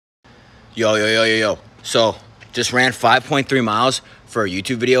Yo. So, just ran 5.3 miles for a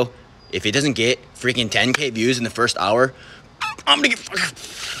YouTube video. If it doesn't get freaking 10K views in the first hour, I'm gonna get fucking...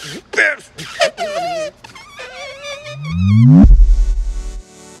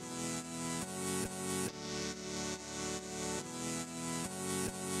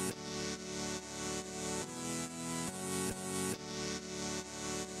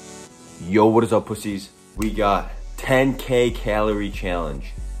 Yo, what is up, pussies? We got 10K calorie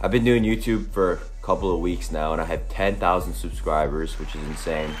challenge. I've been doing YouTube for a couple of weeks now, and I have 10,000 subscribers, which is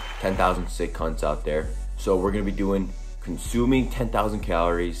insane. 10,000 sick cunts out there. So we're gonna be consuming 10,000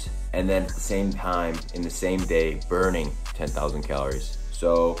 calories, and then at the same time, in the same day, burning 10,000 calories.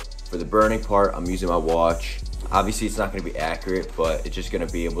 So for the burning part, I'm using my watch. Obviously, it's not gonna be accurate, but it's just gonna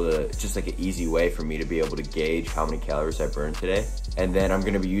be able to, it's just like an easy way for me to be able to gauge how many calories I burned today. And then I'm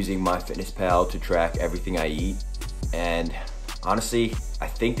gonna be using MyFitnessPal to track everything I eat. And honestly, I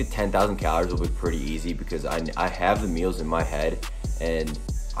think the 10,000 calories will be pretty easy because I have the meals in my head, and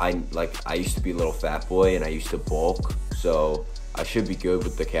I used to be a little fat boy and I used to bulk. So I should be good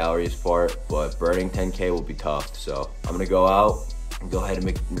with the calories part, but burning 10K will be tough. So I'm gonna go out and go ahead and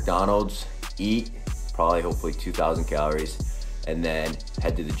make McDonald's, eat, probably hopefully 2,000 calories, and then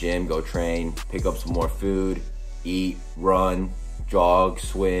head to the gym, go train, pick up some more food, eat, run, jog,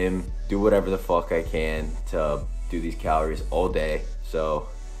 swim, do whatever the fuck I can to do these calories all day. So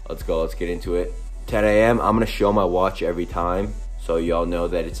let's go, let's get into it. 10 a.m. I'm gonna show my watch every time so y'all know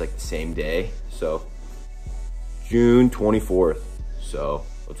that it's like the same day. So June 24th. So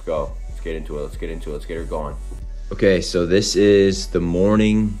let's go, let's get into it, let's get her going. Okay, so this is the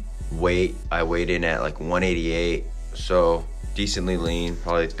morning weight. I weighed in at like 188, so decently lean,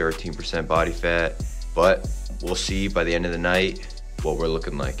 probably 13% body fat, but we'll see by the end of the night what we're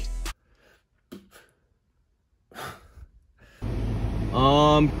looking like.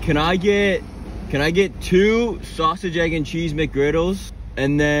 Can I get 2 sausage, egg, and cheese McGriddles,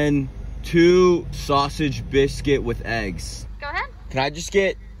 and then 2 sausage biscuit with eggs? Go ahead. Can I just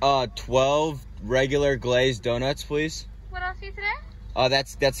get 12 regular glazed donuts, please? What else you today?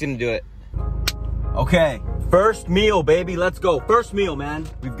 That's gonna do it. Okay, first meal, baby, let's go. First meal, man.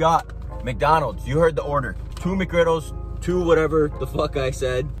 We've got McDonald's, you heard the order. 2 McGriddles, 2 whatever the fuck I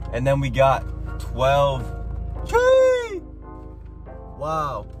said. And then we got 12 cheese.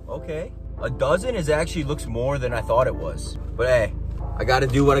 Wow, okay. A dozen actually looks more than I thought it was. But hey, I gotta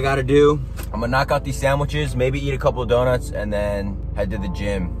do what I gotta do. I'm gonna knock out these sandwiches, maybe eat a couple of donuts, and then head to the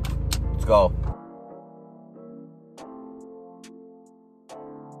gym. Let's go.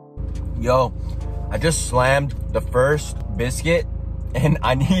 Yo, I just slammed the first biscuit and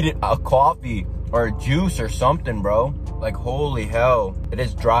I needed a coffee or a juice or something, bro. Like, holy hell, it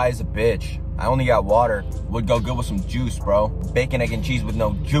is dry as a bitch. I only got water. Would go good with some juice, bro. Bacon, egg, and cheese with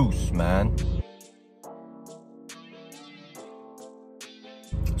no juice, man.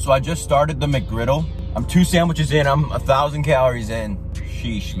 So I just started the McGriddle. I'm 2 sandwiches in, I'm 1,000 calories in.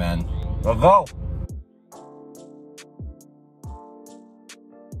 Sheesh, man. Let's go.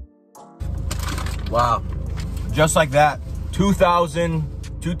 Wow, just like that,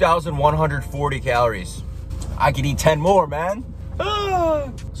 2,140 calories. I could eat 10 more, man.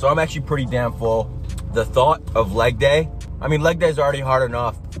 So I'm actually pretty damn full. The thought of leg day, I mean, leg day is already hard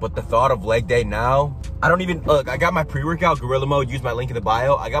enough, but the thought of leg day now, I don't even, look, I got my pre-workout, Gorilla Mode, use my link in the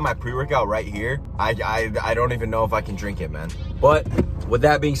bio. I got my pre-workout right here. I don't even know if I can drink it, man. But with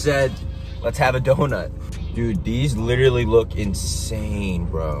that being said, let's have a donut. Dude, these literally look insane,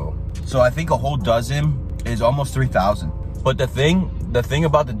 bro. So I think a whole dozen is almost 3,000. But the thing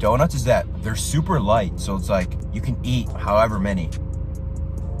about the donuts is that they're super light. So it's like, you can eat however many.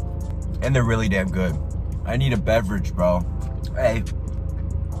 And they're really damn good. I need a beverage, bro. Hey.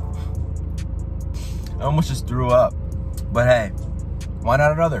 I almost just threw up. But hey, why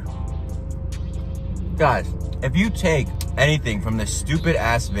not another? Guys, if you take anything from this stupid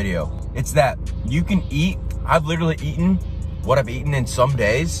ass video, it's that you can eat, I've literally eaten what I've eaten in some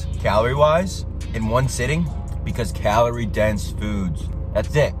days, calorie-wise, in one sitting, because calorie-dense foods.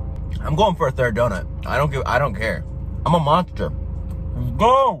 That's it. I'm going for a 3rd donut. I don't care. I'm a monster. Let's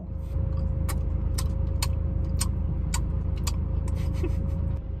go.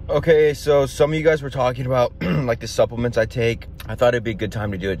 Okay, so some of you guys were talking about like the supplements I take. I thought it'd be a good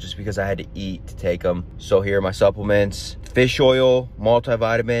time to do it just because I had to eat to take them. So here are my supplements: fish oil,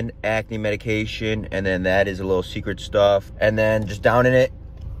 multivitamin, acne medication, and then that is a little secret stuff. And then just downing it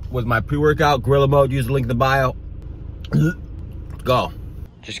with my pre-workout, Gorilla Mode, use the link in the bio. Go.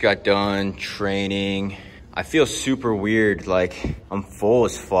 Just got done training. I feel super weird, like I'm full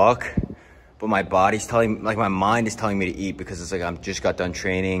as fuck, but my body's telling, like my mind is telling me to eat because it's like I'm just got done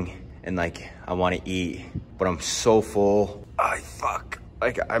training and like I want to eat, but I'm so full.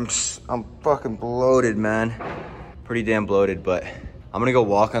 Like I'm fucking bloated, man. Pretty damn bloated, but I'm gonna go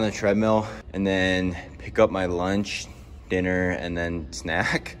walk on the treadmill and then pick up my lunch, dinner, and then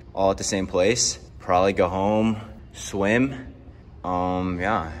snack all at the same place. Probably go home, swim,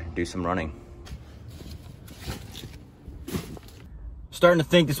 yeah, do some running. Starting to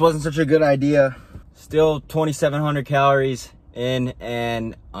think this wasn't such a good idea. Still 2,700 calories in,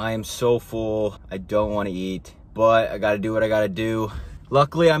 and I am so full. I don't want to eat, but I gotta do what I gotta do.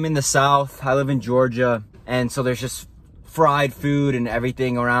 Luckily, I'm in the South. I live in Georgia, and so there's just fried food and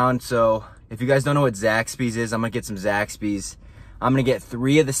everything around. So if you guys don't know what Zaxby's is, I'm gonna get some Zaxby's. I'm gonna get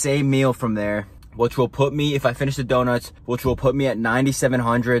 3 of the same meal from there, which will put me, if I finish the donuts, which will put me at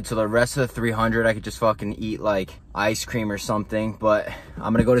 9,700. So the rest of the 300, I could just fucking eat like ice cream or something. But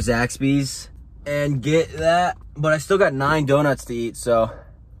I'm gonna go to Zaxby's and get that. But I still got 9 donuts to eat, so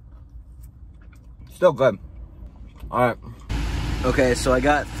still good. All right. Okay, so I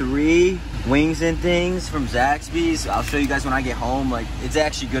got 3 wings and things from Zaxby's. I'll show you guys when I get home. Like, it's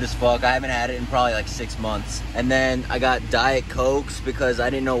actually good as fuck. I haven't had it in probably like 6 months. And then I got Diet Cokes because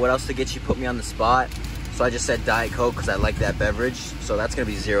I didn't know what else to get. She put me on the spot. So I just said Diet Coke because I like that beverage. So that's gonna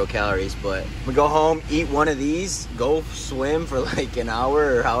be 0 calories. But I'm gonna go home, eat one of these, go swim for like an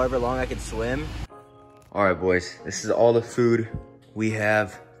hour or however long I can swim. All right, boys, this is all the food. We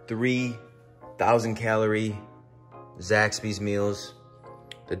have 3,000 calorie Zaxby's meals,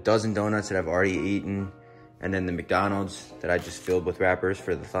 the dozen donuts that I've already eaten, and then the McDonald's that I just filled with wrappers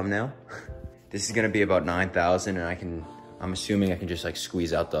for the thumbnail. This is gonna be about 9,000, and I'm assuming I can just like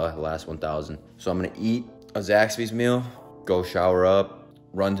squeeze out the last 1,000. So I'm gonna eat a Zaxby's meal, go shower up,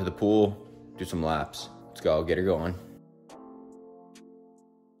 run to the pool, do some laps. Let's go, get her going.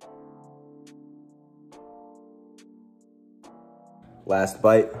 Last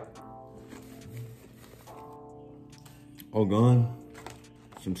bite. All gone.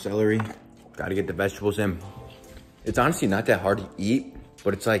 Some celery. Gotta get the vegetables in. It's honestly not that hard to eat,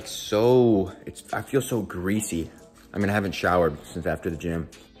 but it's like so, I feel so greasy. I mean, I haven't showered since after the gym,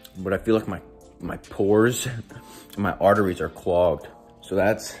 but I feel like my pores and my arteries are clogged. So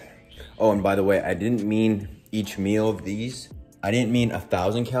that's, oh, and by the way, I didn't mean each meal of these. I didn't mean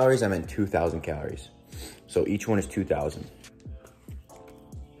 1,000 calories, I meant 2,000 calories. So each one is 2,000.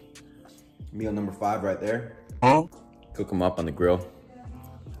 Meal number 5 right there. Cook them up on the grill.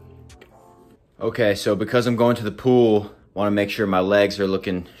 Okay, so because I'm going to the pool, want to make sure my legs are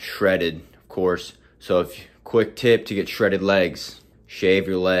looking shredded, of course. So quick tip to get shredded legs, shave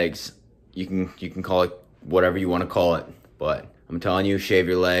your legs. You can call it whatever you want to call it, but I'm telling you, shave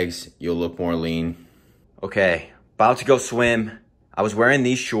your legs, you'll look more lean. Okay, about to go swim. I was wearing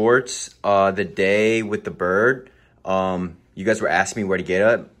these shorts the day with the bird. You guys were asking me where to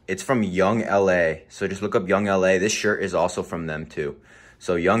get it. It's from Young LA. So just look up Young LA. This shirt is also from them too.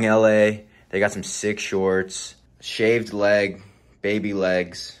 So Young LA, they got some sick shorts, shaved leg, baby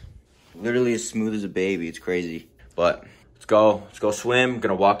legs. Literally as smooth as a baby, it's crazy. But let's go swim.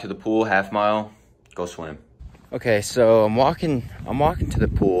 Gonna walk to the pool, half mile, go swim. Okay, so I'm walking to the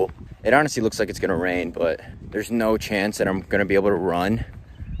pool. It honestly looks like it's gonna rain, but there's no chance that I'm gonna be able to run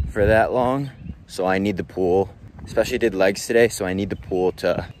for that long. So I need the pool. Especially did legs today, so I need the pool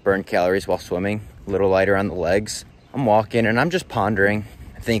to burn calories while swimming. A little lighter on the legs. I'm walking and I'm just pondering,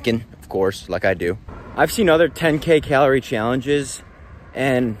 thinking, of course, like I do. I've seen other 10K calorie challenges,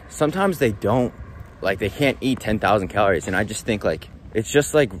 and sometimes they don't, like they can't eat 10,000 calories. And I just think like, it's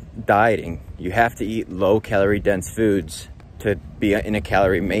just like dieting. You have to eat low calorie dense foods to be in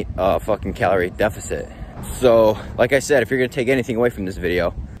a fucking calorie deficit. So like I said, if you're gonna take anything away from this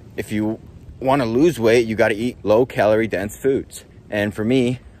video, if you want to lose weight, you got to eat low calorie dense foods. And for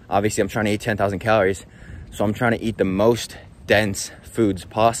me, obviously I'm trying to eat 10,000 calories, so I'm trying to eat the most dense foods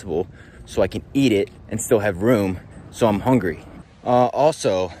possible so I can eat it and still have room so I'm hungry.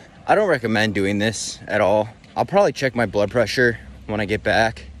 Also, I don't recommend doing this at all. I'll probably check my blood pressure when I get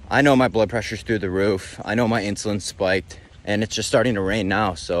back. I know my blood pressure's through the roof. I know my insulin's spiked, and it's just starting to rain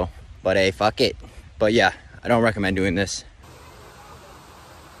now, so, but hey, fuck it. But yeah, I don't recommend doing this.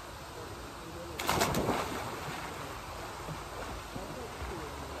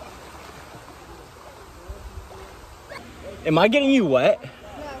 Am I getting you wet? No.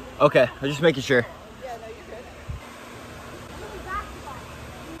 Okay, I'm just making sure. Yeah, no, you're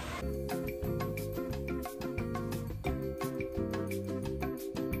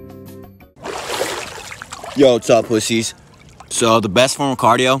good. Yo, what's up, pussies? So the best form of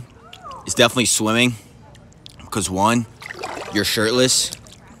cardio is definitely swimming, because 1, you're shirtless,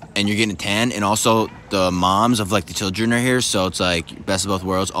 and you're getting a tan, and also the moms of like the children are here, so it's like best of both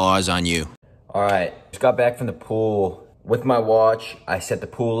worlds, all eyes on you. All right, just got back from the pool. With my watch, I set the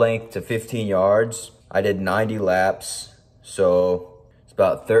pool length to 15 yards. I did 90 laps, so it's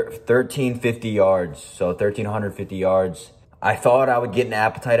about 1350 yards, so 1350 yards. I thought I would get an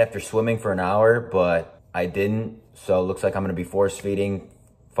appetite after swimming for an hour, but I didn't, so it looks like I'm gonna be force feeding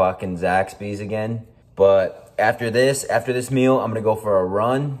fucking Zaxby's again. But after this meal, I'm gonna go for a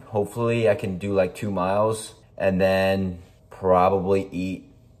run. Hopefully I can do like 2 miles and then probably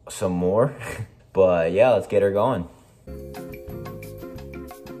eat some more. But yeah, let's get her going.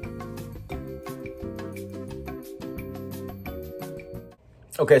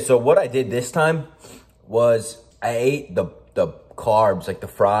 Okay, so what I did this time was I ate the carbs, like the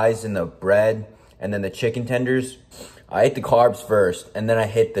fries and the bread and then the chicken tenders. I ate the carbs first and then I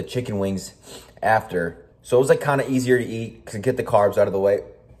hit the chicken wings after. So it was like kind of easier to eat to get the carbs out of the way.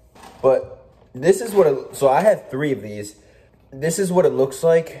 But this is what so I had 3 of these. This is what it looks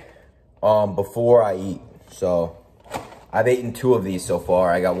like before I eat. So I've eaten 2 of these so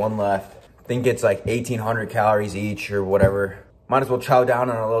far. I got 1 left. I think it's like 1,800 calories each or whatever. Might as well chow down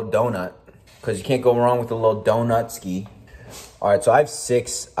on a little donut because you can't go wrong with a little donut ski. All right, so I have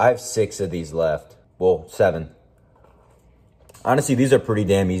 6 of these left. Well, 7. Honestly, these are pretty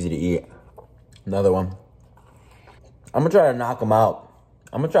damn easy to eat. Another one. I'm gonna try to knock them out.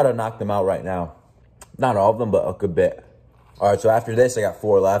 I'm gonna try to knock them out right now. Not all of them, but a good bit. All right, so after this, I got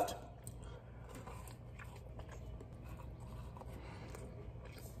 4 left.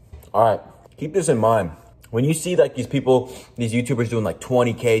 All right, keep this in mind. When you see like these people, these YouTubers doing like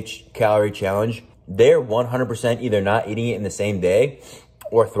 20K calorie challenge, they're 100% either not eating it in the same day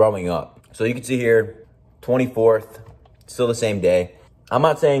or throwing up. So you can see here, 24th, still the same day. I'm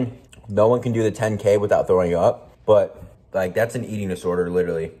not saying no one can do the 10K without throwing up, but like that's an eating disorder,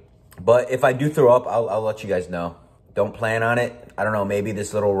 literally. But if I do throw up, I'll let you guys know. Don't plan on it. I don't know, maybe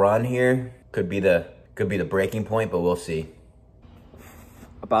this little run here could be the breaking point, but we'll see.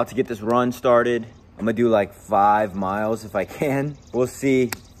 About to get this run started. I'm gonna do like 5 miles if I can. We'll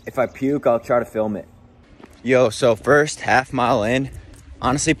see. If I puke, I'll try to film it. Yo, so first half mile in,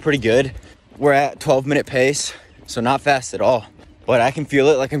 honestly pretty good. We're at 12-minute pace, so not fast at all. But I can feel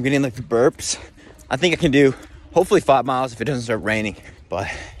it, like I'm getting like the burps. I think I can do hopefully 5 miles if it doesn't start raining. But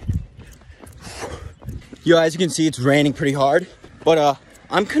yo, as you can see, it's raining pretty hard. But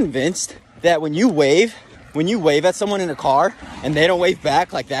I'm convinced that when you wave at someone in a car and they don't wave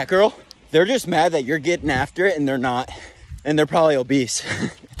back like that girl, they're just mad that you're getting after it and they're not. And they're probably obese.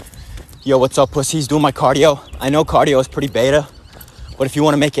 Yo, what's up, pussies? Doing my cardio. I know cardio is pretty beta, but if you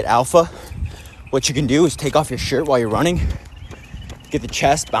want to make it alpha, what you can do is take off your shirt while you're running. Get the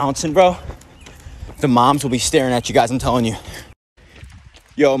chest bouncing, bro. The moms will be staring at you guys, I'm telling you.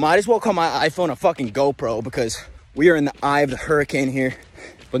 Yo, might as well call my iPhone a fucking GoPro because we are in the eye of the hurricane here,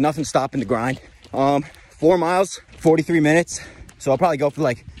 but nothing's stopping the grind. 4 miles, 43 minutes. So I'll probably go for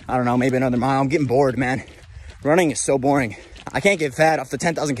like, I don't know, maybe another mile. I'm getting bored, man. Running is so boring. I can't get fat off the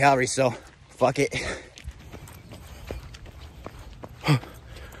 10,000 calories, so fuck it.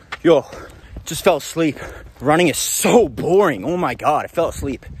 Yo, just fell asleep. Running is so boring. Oh my God, I fell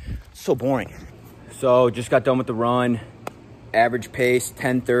asleep. So boring. So just got done with the run. Average pace,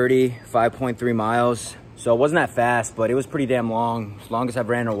 10:30, 5.3 miles. So it wasn't that fast, but it was pretty damn long. As long as I've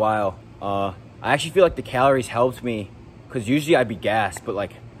ran in a while. I actually feel like the calories helped me because usually I'd be gassed, but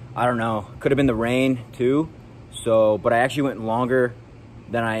like, I don't know. Could have been the rain too. So, but I actually went longer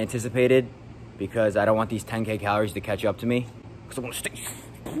than I anticipated because I don't want these 10K calories to catch up to me. Because I want to stay.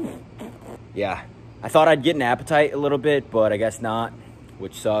 Yeah, I thought I'd get an appetite a little bit, but I guess not,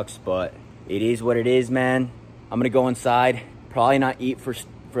 which sucks, but it is what it is, man. I'm gonna go inside, probably not eat for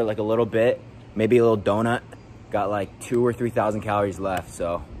like a little bit, maybe a little donut. Got like 2,000 or 3,000 calories left,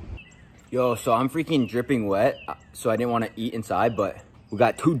 so. Yo, so I'm freaking dripping wet, so I didn't want to eat inside, but we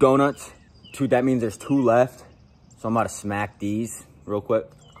got 2 donuts. That means there's 2 left. So I'm about to smack these real quick.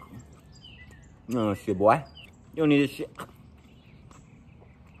 No shit, boy. You don't need this shit.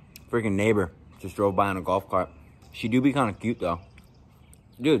 Freaking neighbor just drove by on a golf cart. She do be kind of cute though.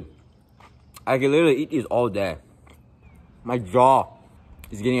 Dude, I could literally eat these all day. My jaw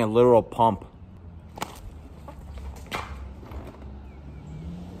is getting a literal pump.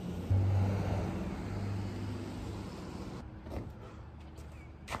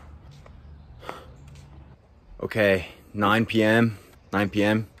 Okay, 9 p.m.,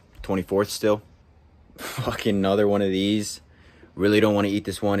 24th still. Fucking another one of these. Really don't want to eat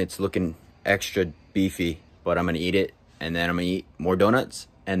this one. It's looking extra beefy, but I'm going to eat it. And then I'm going to eat more donuts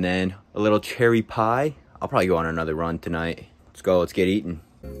and then a little cherry pie. I'll probably go on another run tonight. Let's go, let's get eating.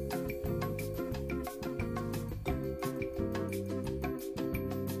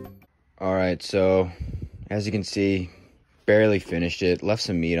 All right, so as you can see, barely finished it. Left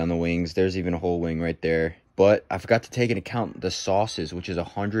some meat on the wings. There's even a whole wing right there. But I forgot to take into account the sauces, which is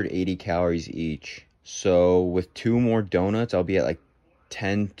 180 calories each. So with 2 more donuts, I'll be at like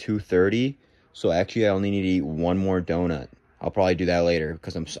 230. So actually, I only need to eat 1 more donut. I'll probably do that later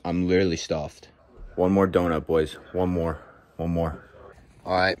because I'm literally stuffed. 1 more donut, boys. 1 more. 1 more.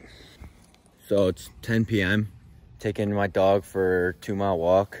 All right. So it's 10 p.m. Taking my dog for a 2-mile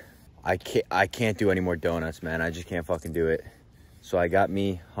walk. I can't do any more donuts, man. I just can't fucking do it. So I got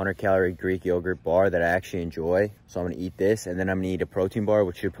me 100-calorie Greek yogurt bar that I actually enjoy. So I'm gonna eat this, and then I'm gonna eat a protein bar,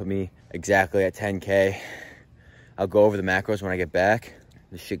 which should put me exactly at 10K. I'll go over the macros when I get back.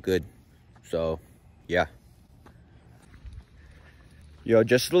 This shit good. So, yeah. Yo,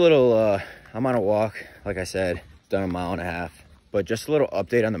 just a little, I'm on a walk, like I said, done 1.5 miles. But just a little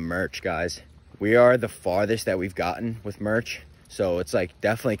update on the merch, guys. We are the farthest that we've gotten with merch. So it's like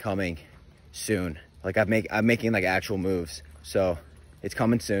definitely coming soon. Like I'm making like actual moves. So it's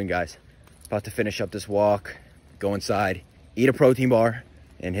coming soon, guys. About to finish up this walk, go inside, eat a protein bar,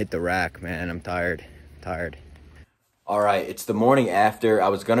 and hit the rack, man. I'm tired. All right, it's the morning after. I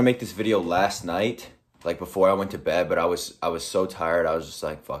was gonna make this video last night, like before I went to bed, but I was so tired. I was just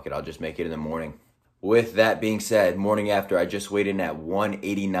like, fuck it, I'll just make it in the morning. With that being said, morning after, I just weighed in at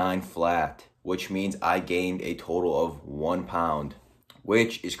 189 flat, which means I gained a total of 1 pound,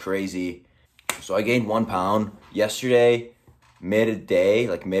 which is crazy. So I gained 1 pound. Yesterday, midday,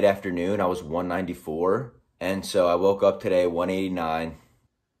 like mid-afternoon, I was 194. And so I woke up today 189.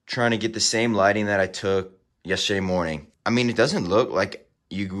 Trying to get the same lighting that I took yesterday morning. I mean, it doesn't look like,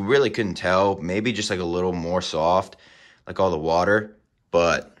 you really couldn't tell. Maybe just like a little more soft, like all the water.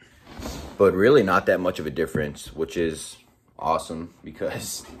 But really not that much of a difference, which is awesome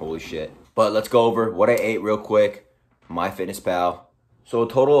because holy shit. But let's go over what I ate real quick. MyFitnessPal. So a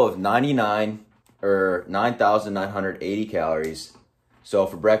total of 9,980 calories. So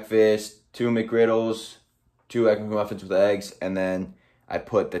for breakfast, 2 McGriddles, 2 Egg McMuffins with eggs, and then I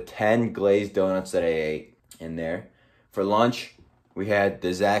put the 10 glazed donuts that I ate in there. For lunch, we had the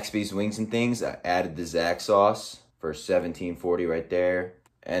Zaxby's wings and things. I added the Zax sauce for $17.40 right there.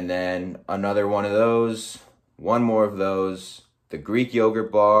 And then another one of those, 1 more of those, the Greek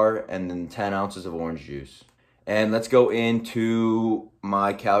yogurt bar, and then 10 ounces of orange juice. And let's go into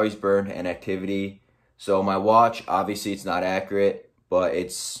my calories burned and activity. So my watch, obviously it's not accurate, but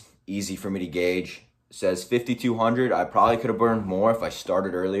it's easy for me to gauge. It says 5,200. I probably could have burned more if I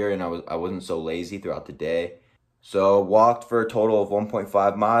started earlier and I wasn't so lazy throughout the day. So walked for a total of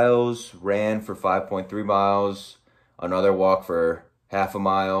 1.5 miles, ran for 5.3 miles, another walk for half a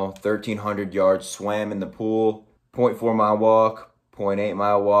mile, 1,300 yards, swam in the pool, 0.4 mile walk, 0.8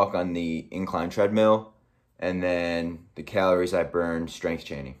 mile walk on the incline treadmill, and then the calories I burned, strength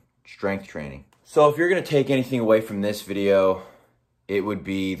training. So if you're gonna take anything away from this video, it would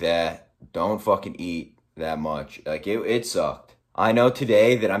be that don't fucking eat that much. Like it sucked. I know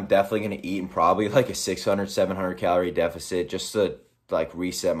today that I'm definitely gonna eat in probably like a 600, 700 calorie deficit just to like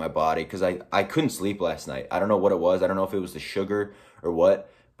reset my body because I couldn't sleep last night. I don't know what it was. I don't know if it was the sugar or what,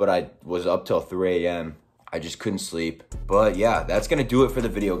 but I was up till 3 a.m. I just couldn't sleep. But yeah, that's gonna do it for the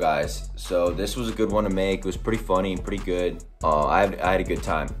video, guys. So this was a good one to make. It was pretty funny and pretty good. I had a good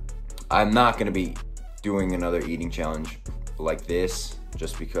time. I'm not gonna be doing another eating challenge like this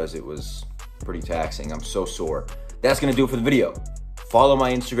just because it was pretty taxing. I'm so sore. That's gonna do it for the video. Follow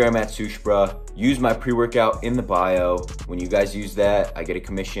my Instagram at Sushbra. Use my pre-workout in the bio. When you guys use that, I get a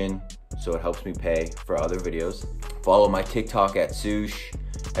commission, so it helps me pay for other videos. Follow my TikTok at Sush.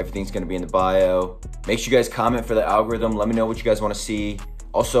 Everything's gonna be in the bio. Make sure you guys comment for the algorithm. Let me know what you guys wanna see.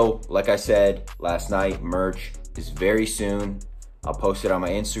 Also, like I said last night, merch is very soon. I'll post it on my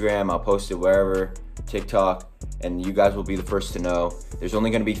Instagram. I'll post it wherever, TikTok, and you guys will be the first to know. There's only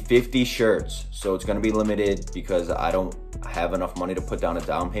gonna be 50 shirts, so it's gonna be limited because I don't have enough money to put down a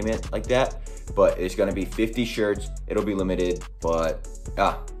down payment like that. But it's gonna be 50 shirts. It'll be limited, but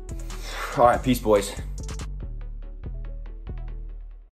all right, peace, boys.